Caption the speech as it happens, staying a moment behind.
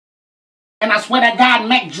And I swear to God,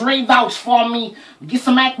 Mac Dre vouch for me. Get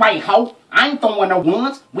some act right, ho. I ain't throwing no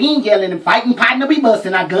ones. We ain't yelling and fighting. Partner, we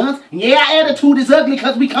busting our guns. Yeah, our attitude is ugly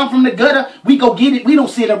because we come from the gutter. We go get it. We don't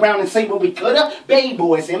sit around and say what we coulda. Baby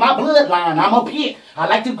boys in my bloodline. I'm a pit. I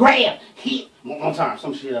like to grab, hit. One time,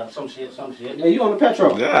 some shit. Yeah, you on the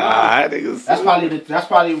petrol. Yeah, that's probably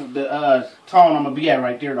the tone I'm gonna be at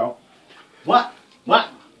right there though. What?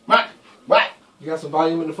 You got some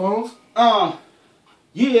volume in the phones?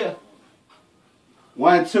 Yeah.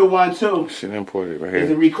 1 2 1 2. Shit imported right here. Is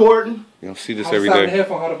it recording? You don't see this How every sound day. the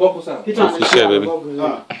headphone, how the vocal sound? He trying to shit, baby.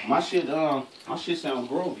 My shit sound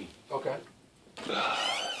groovy. Okay.